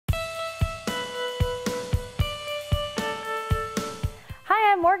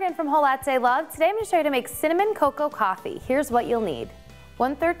I'm Morgan from Whole Latte Love. Today I'm going to show you how to make cinnamon cocoa coffee. Here's what you'll need.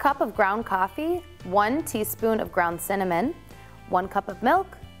 1/3 cup of ground coffee, 1 teaspoon of ground cinnamon, 1 cup of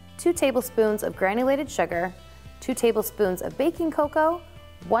milk, 2 tablespoons of granulated sugar, 2 tablespoons of baking cocoa,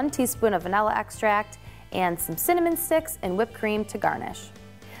 1 teaspoon of vanilla extract, and some cinnamon sticks and whipped cream to garnish.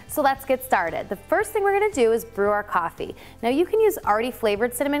 So let's get started. The first thing we're going to do is brew our coffee. Now you can use already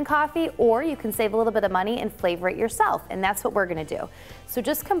flavored cinnamon coffee, or you can save a little bit of money and flavor it yourself, and that's what we're going to do. So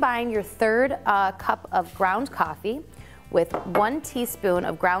just combine your 1/3 cup of ground coffee with 1 teaspoon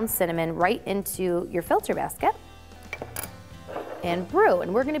of ground cinnamon right into your filter basket and brew.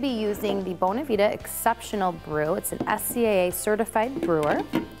 And we're going to be using the Bonavita Exceptional Brew. It's an SCAA certified brewer.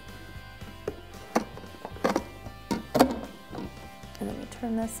 And let me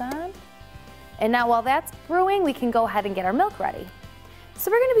turn this on. And now while that's brewing, we can go ahead and get our milk ready.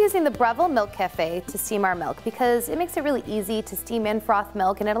 So we're going to be using the Breville Milk Cafe to steam our milk because it makes it really easy to steam in froth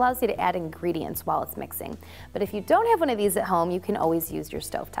milk, and it allows you to add ingredients while it's mixing. But if you don't have one of these at home, you can always use your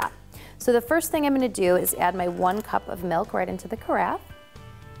stovetop. So the first thing I'm going to do is add my 1 cup of milk right into the carafe.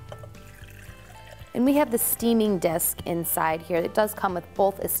 And we have the steaming disc inside here. It does come with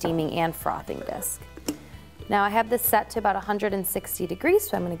both a steaming and frothing disc. Now I have this set to about 160 degrees,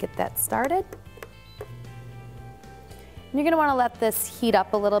 so I'm going to get that started. And you're going to want to let this heat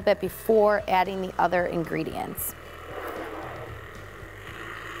up a little bit before adding the other ingredients.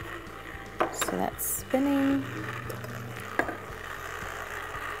 So that's spinning.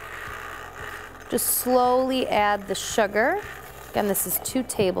 Just slowly add the sugar. Again, this is 2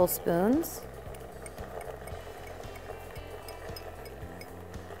 tablespoons.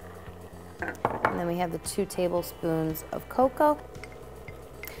 And then we have the 2 tablespoons of cocoa.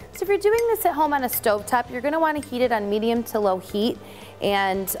 So if you're doing this at home on a stovetop, you're going to want to heat it on medium to low heat,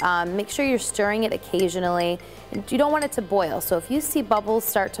 and make sure you're stirring it occasionally. You don't want it to boil, so if you see bubbles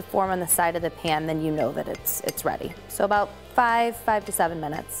start to form on the side of the pan, then you know that it's ready. So about 5 to 7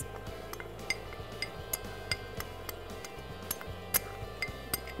 minutes.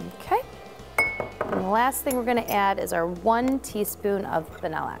 Okay. And the last thing we're going to add is our 1 teaspoon of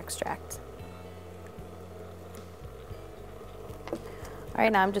vanilla extract. All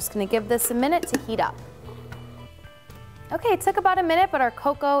right, now I'm just going to give this a minute to heat up. Okay, it took about a minute, but our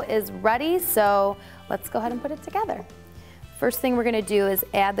cocoa is ready, so let's go ahead and put it together. First thing we're going to do is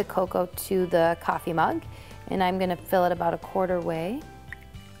add the cocoa to the coffee mug, and I'm going to fill it about 1/4 way.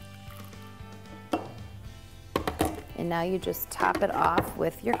 And now you just top it off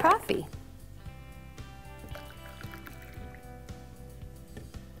with your coffee.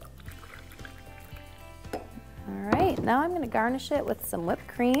 All right, now I'm going to garnish it with some whipped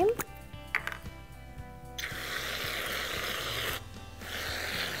cream.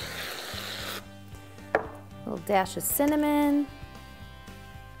 A little dash of cinnamon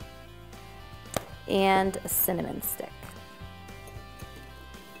and a cinnamon stick.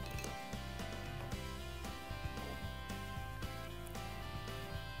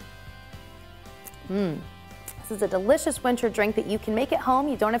 This is a delicious winter drink that you can make at home.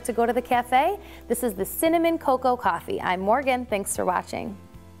 You don't have to go to the cafe. This is the cinnamon cocoa coffee. I'm Morgan. Thanks for watching.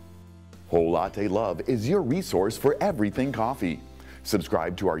 Whole Latte Love is your resource for everything coffee.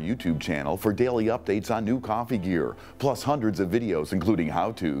 Subscribe to our YouTube channel for daily updates on new coffee gear, plus hundreds of videos including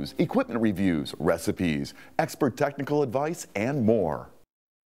how-tos, equipment reviews, recipes, expert technical advice, and more.